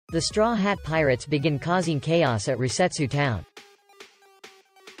The Straw Hat Pirates begin causing chaos at Rasetsu Town.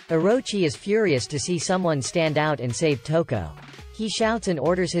 Orochi is furious to see someone stand out and save Toko. He shouts and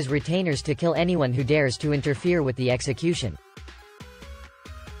orders his retainers to kill anyone who dares to interfere with the execution.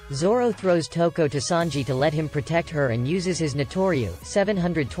 Zoro throws Toko to Sanji to let him protect her and uses his Nitoryu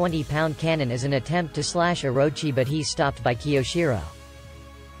 720-pound cannon as an attempt to slash Orochi, but he's stopped by Kyoshiro.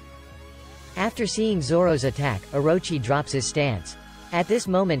 After seeing Zoro's attack, Orochi drops his stance. At this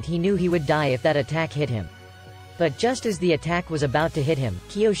moment he knew he would die if that attack hit him. But just as the attack was about to hit him,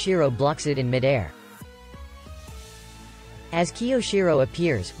 Kyoshiro blocks it in midair. As Kyoshiro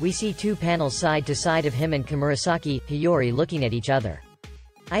appears, we see two panels side to side of him and Komurasaki, Hiyori looking at each other.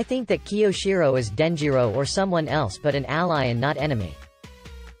 I think that Kyoshiro is Denjiro or someone else, but an ally and not enemy.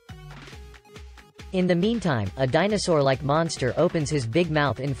 In the meantime, a dinosaur-like monster opens his big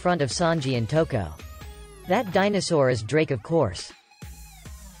mouth in front of Sanji and Toko. That dinosaur is Drake, of course.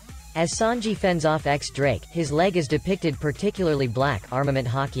 As Sanji fends off Drake, his leg is depicted particularly black armament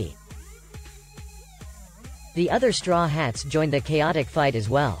hockey. The other Straw Hats join the chaotic fight as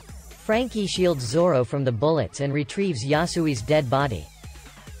well. Frankie shields Zoro from the bullets and retrieves Yasui's dead body.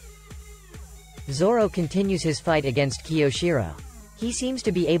 Zoro continues his fight against Kyoshiro. He seems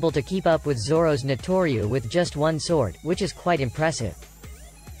to be able to keep up with Zoro's Nitoryu with just one sword, which is quite impressive.